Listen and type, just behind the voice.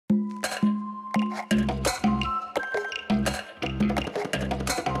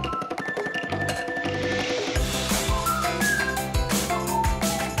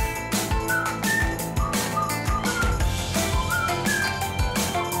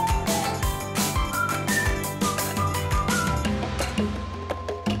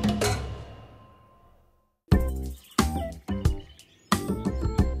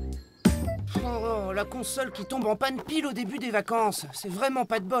la console qui tombe en panne pile au début des vacances. C'est vraiment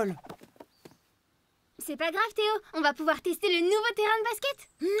pas de bol. C'est pas grave, Théo. On va pouvoir tester le nouveau terrain de basket.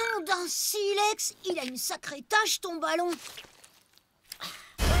 Nom d'un silex, il a une sacrée tache, ton ballon.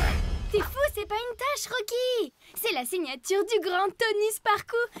 T'es fou, c'est pas une tâche, Rocky. C'est la signature du grand Tony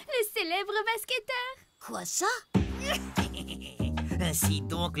Sparkou, le célèbre basketteur. Quoi ça? Ainsi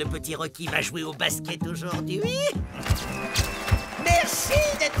donc, le petit Rocky va jouer au basket aujourd'hui. Merci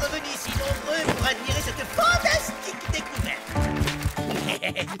d'être venus si nombreux pour admirer cette fantastique découverte.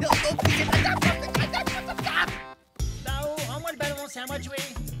 Là-haut, rends-moi le ballon, c'est à moi de jouer.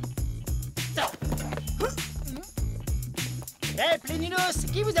 Hé, Pléninos,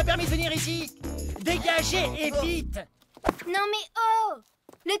 qui vous a permis de venir ici? Dégagez et vite! Non mais oh!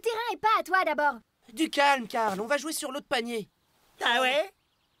 Le terrain est pas à toi d'abord. Du calme, Karl. On va jouer sur l'autre panier. Ah ouais?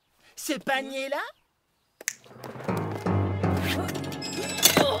 Ce panier-là?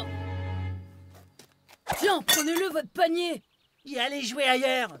 Tiens, prenez-le, votre panier. Y allez jouer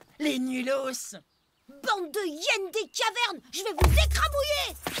ailleurs, les nulos! Bande de hyènes des cavernes, je vais vous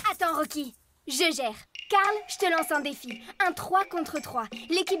écrabouiller! Attends, Rocky, je gère. Karl, je te lance un défi. Un 3 contre 3.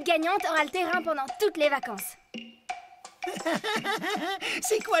 L'équipe gagnante aura le terrain pendant toutes les vacances.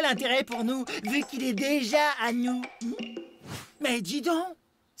 C'est quoi l'intérêt pour nous, vu qu'il est déjà à nous? Mais dis donc,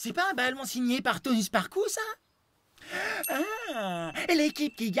 c'est pas un ballon signé par Tony Sparkou, ça? Ah,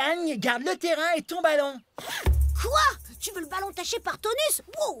 l'équipe qui gagne garde le terrain et ton ballon. Quoi? Tu veux le ballon taché par Tonus?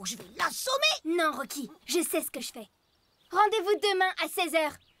 Wow, je vais l'assommer! Non, Rocky, je sais ce que je fais. Rendez-vous demain à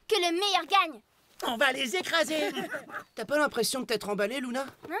 16h. Que le meilleur gagne. On va les écraser. T'as pas l'impression de t'être emballé, Luna?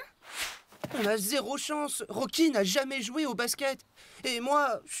 Hein? On a zéro chance. Rocky n'a jamais joué au basket. Et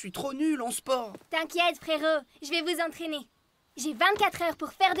moi, je suis trop nul en sport. T'inquiète, frérot, je vais vous entraîner. J'ai 24 heures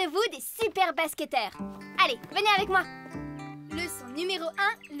pour faire de vous des super basketteurs. Allez, venez avec moi. Leçon numéro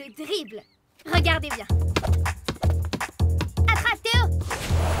 1, le dribble. Regardez bien. Attrape, Théo.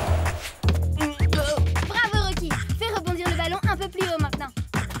 Bravo, Rocky. Fais rebondir le ballon un peu plus haut maintenant.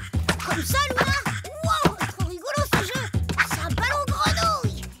 Comme ça, Luna? Wow, trop rigolo ce jeu! C'est un ballon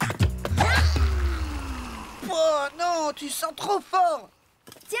grenouille! Oh non, tu sens trop fort.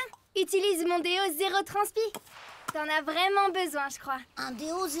 Tiens, utilise mon déo zéro transpi. T'en as vraiment besoin, je crois. Un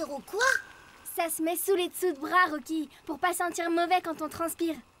déo zéro quoi? Ça se met sous les dessous de bras, Rocky, pour pas sentir mauvais quand on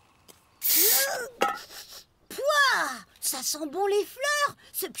transpire. Pouah! Ça sent bon les fleurs!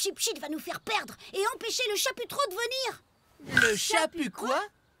 Ce pchit-pchit va nous faire perdre et empêcher le Chaputro de venir! Le chapu quoi?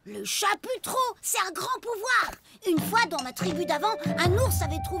 Le Chaputro, c'est un grand pouvoir! Une fois, dans ma tribu d'avant, un ours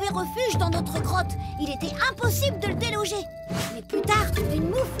avait trouvé refuge dans notre grotte. Il était impossible de le déloger. Mais plus tard, une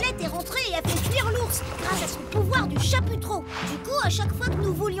mouflette est rentrée et a fait fuir l'ours grâce à son pouvoir du Chaputro. Du coup, à chaque fois que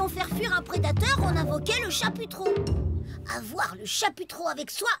nous voulions faire fuir un prédateur, on invoquait le Chaputro. Avoir le Chaputro avec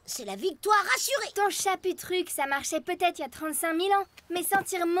soi, c'est la victoire assurée. Ton chaputruc, ça marchait peut-être il y a 35 000 ans. Mais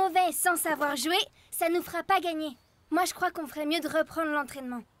sentir mauvais sans savoir jouer, ça nous fera pas gagner. Moi, je crois qu'on ferait mieux de reprendre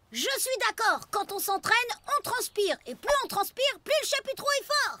l'entraînement. Je suis d'accord, quand on s'entraîne, on transpire. Et plus on transpire, plus le Chaputro est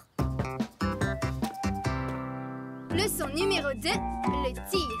fort. Leçon numéro 2, le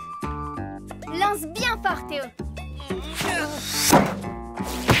tir. Lance bien fort, Théo.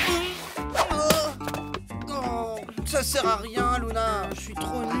 Oh, ça sert à rien, Luna. Je suis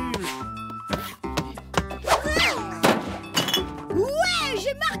trop nul. Ouais,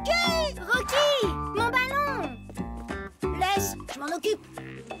 j'ai marqué! Rocky, mon ballon. Laisse, je m'en occupe.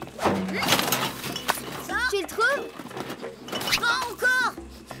 Ça, Tu le trouves? pas encore.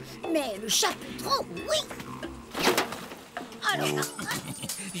 Mais le Chaputro, oui. Alors,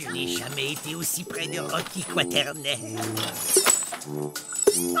 Je n'ai jamais été aussi près de Rocky Kwaterner. Oh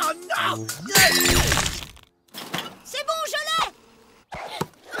non! c'est bon, je l'ai.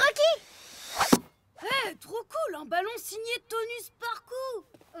 Rocky! Hé, trop cool, un ballon signé Tony Sparkou.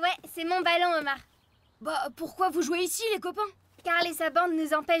 Ouais, c'est mon ballon, Omar. Bah, pourquoi vous jouez ici, les copains? Karl et sa bande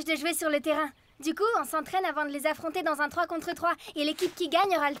nous empêchent de jouer sur le terrain. Du coup, on s'entraîne avant de les affronter dans un 3 contre 3. Et l'équipe qui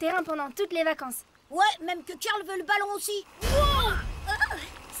gagne aura le terrain pendant toutes les vacances. Ouais, même que Karl veut le ballon aussi.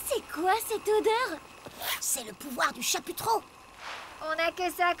 C'est quoi cette odeur? C'est le pouvoir du Chaputro. On a que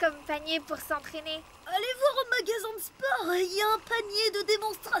ça comme panier pour s'entraîner. Allez voir au magasin de sport, il y a un panier de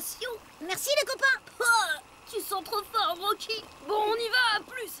démonstration. Merci les copains. Oh, tu sens trop fort, Rocky. Bon, on y va, à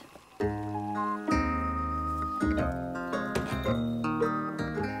plus.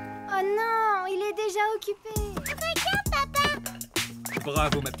 Oh non, il est déjà occupé. Regarde, papa.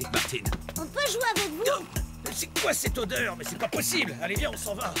 Bravo, ma petite Martine. On peut jouer avec vous? C'est quoi cette odeur? Mais c'est pas possible. Allez, viens, on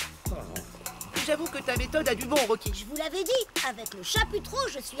s'en va. J'avoue que ta méthode a du bon, Rocky. Je vous l'avais dit, avec le Chaputro,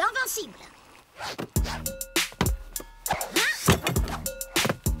 je suis invincible.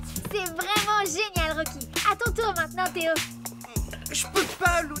 C'est vraiment vraiment génial, Rocky. À ton tour maintenant, Théo. Je peux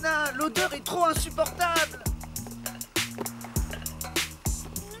pas, Luna. L'odeur est trop insupportable.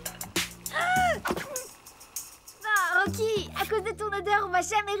 Non, Rocky, à cause de ton odeur, on va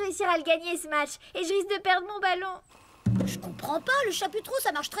jamais réussir à le gagner ce match. Et je risque de perdre mon ballon. Je comprends pas, le chaputro,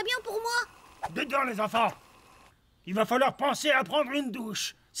 ça marche très bien pour moi. Dedans, les enfants. Il va falloir penser à prendre une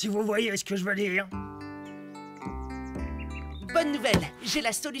douche, si vous voyez ce que je veux dire. Bonne nouvelle, j'ai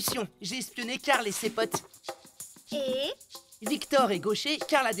la solution. J'ai espionné Karl et ses potes. Et Victor est gaucher,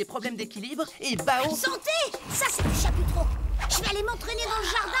 Karl a des problèmes d'équilibre et Bao... Santé! Ça, c'est du chaputro. Je vais aller m'entraîner dans le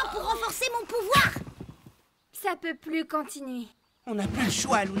jardin pour renforcer mon pouvoir. ça peut plus continuer. On n'a plus le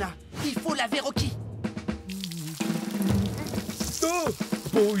choix, Luna. Il faut laver Rocky. Oh,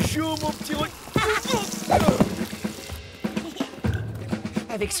 bonjour, mon petit Rocky.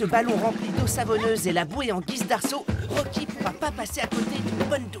 Avec ce ballon rempli d'eau savonneuse et la bouée en guise d'arceau, Rocky pourra pas passer à côté d'une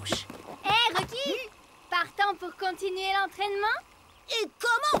bonne douche. Hé, Rocky! Partant pour continuer l'entraînement? Et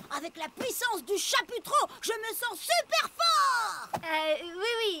comment? Avec la puissance du chaputro, je me sens super fort!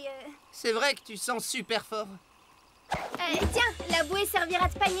 Oui. C'est vrai que tu sens super fort. Tiens, la bouée servira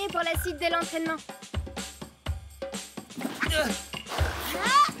de panier pour la suite de l'entraînement.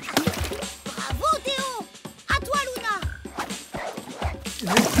 Bravo, Théo! À toi, Luna!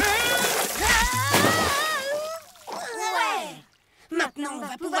 Ouais! Maintenant, on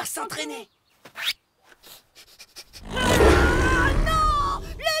va pouvoir s'entraîner. Non!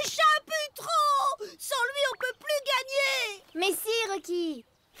 Le chaputro! Sans lui, on peut plus gagner! Mais si, Rocky!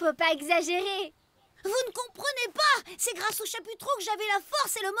 Faut pas exagérer! Vous ne comprenez pas! C'est grâce au chaputro que j'avais la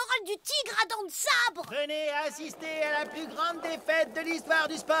force et le moral du tigre à dents de sabre! Venez assister à la plus grande défaite de l'histoire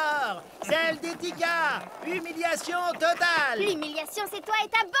du sport, celle des Tika. Humiliation totale. L'humiliation, c'est toi et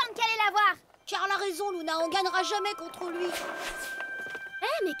ta bande qui allez la voir! Karl a raison, Luna, on gagnera jamais contre lui.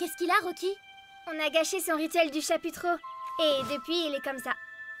 Mais qu'est-ce qu'il a, Rocky? On a gâché son rituel du chaputro. Et depuis, il est comme ça.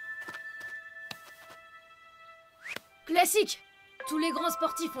 Classique. Tous les grands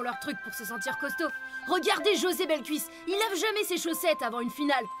sportifs ont leur truc pour se sentir costaud. Regardez José Bellecuisse, il lave jamais ses chaussettes avant une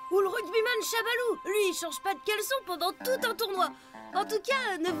finale. Ou le rugbyman Chabalou, lui il change pas de caleçon pendant tout un tournoi. En tout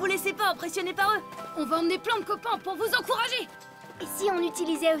cas, ne vous laissez pas impressionner par eux. On va emmener plein de copains pour vous encourager. Et si on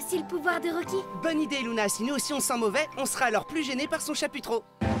utilisait aussi le pouvoir de Rocky? Bonne idée, Luna. Si nous aussi on sent mauvais, on sera alors plus gênés par son chaputro.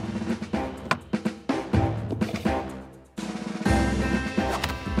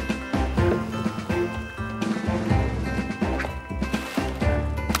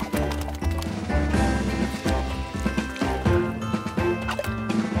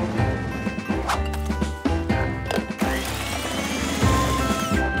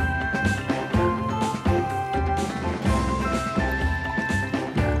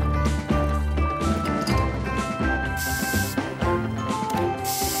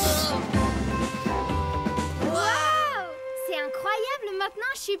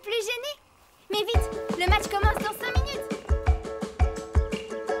 Maintenant, je suis plus gênée. Mais vite, le match commence dans 5 minutes.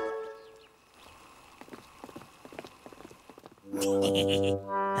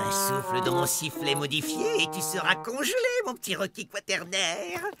 Un souffle dans mon sifflet modifié et tu seras congelé, mon petit Rocky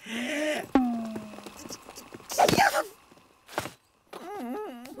Kwaterner. Ouais!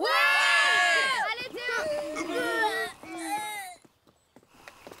 Allez, Théo!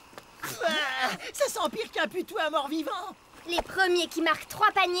 Ça sent pire qu'un putois à mort-vivant. Les premiers qui marquent 3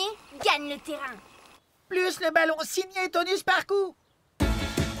 paniers gagnent le terrain. Plus le ballon signé tonus par coup.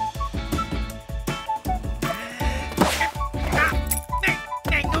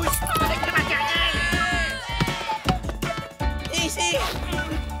 Mais nous, avec le matériel. Ici.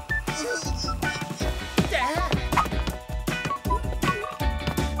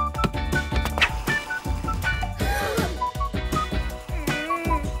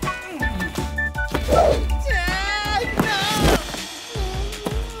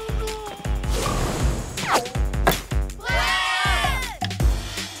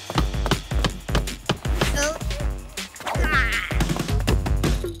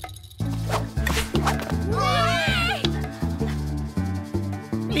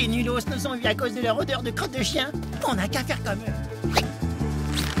 Les nulos nous ont vus à cause de leur odeur de crotte de chien. On n'a qu'à faire comme eux.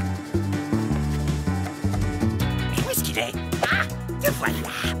 Mais où est-ce qu'il est? Ah, te voilà.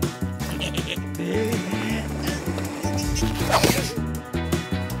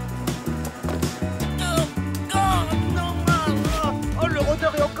 Oh, leur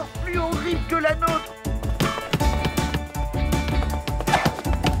odeur est encore plus horrible que la nôtre.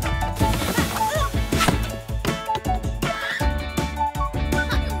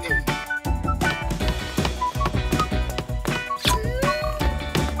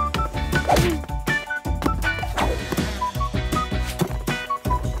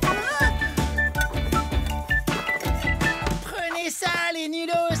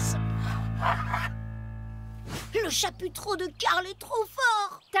 nulos. Le chaputro de Karl est trop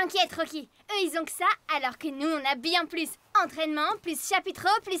fort. T'inquiète, Rocky. Eux, ils ont que ça, alors que nous, on a bien plus. Entraînement, plus chaputro,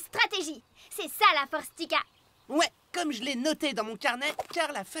 plus stratégie. C'est ça la force Tika. Ouais, comme je l'ai noté dans mon carnet,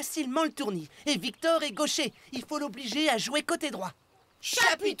 Karl a facilement le tournis. Et Victor est gaucher. Il faut l'obliger à jouer côté droit.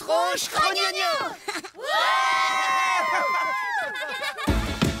 Chaputro, schrognogno.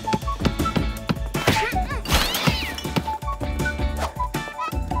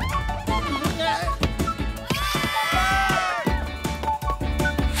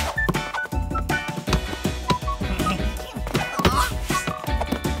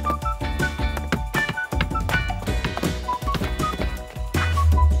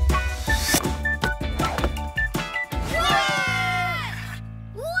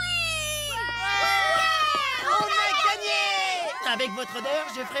 Avec votre odeur,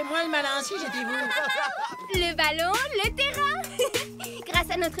 je ferais moins le malin si j'étais vous. Le ballon, le terrain. Grâce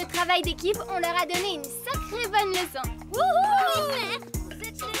à notre travail d'équipe, on leur a donné une sacrée bonne leçon. Wouhou!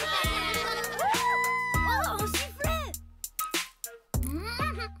 Oh, un sifflet.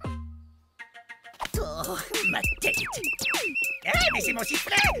 Oh, ma tête. Ah, mais c'est mon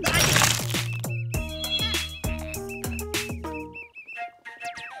sifflet.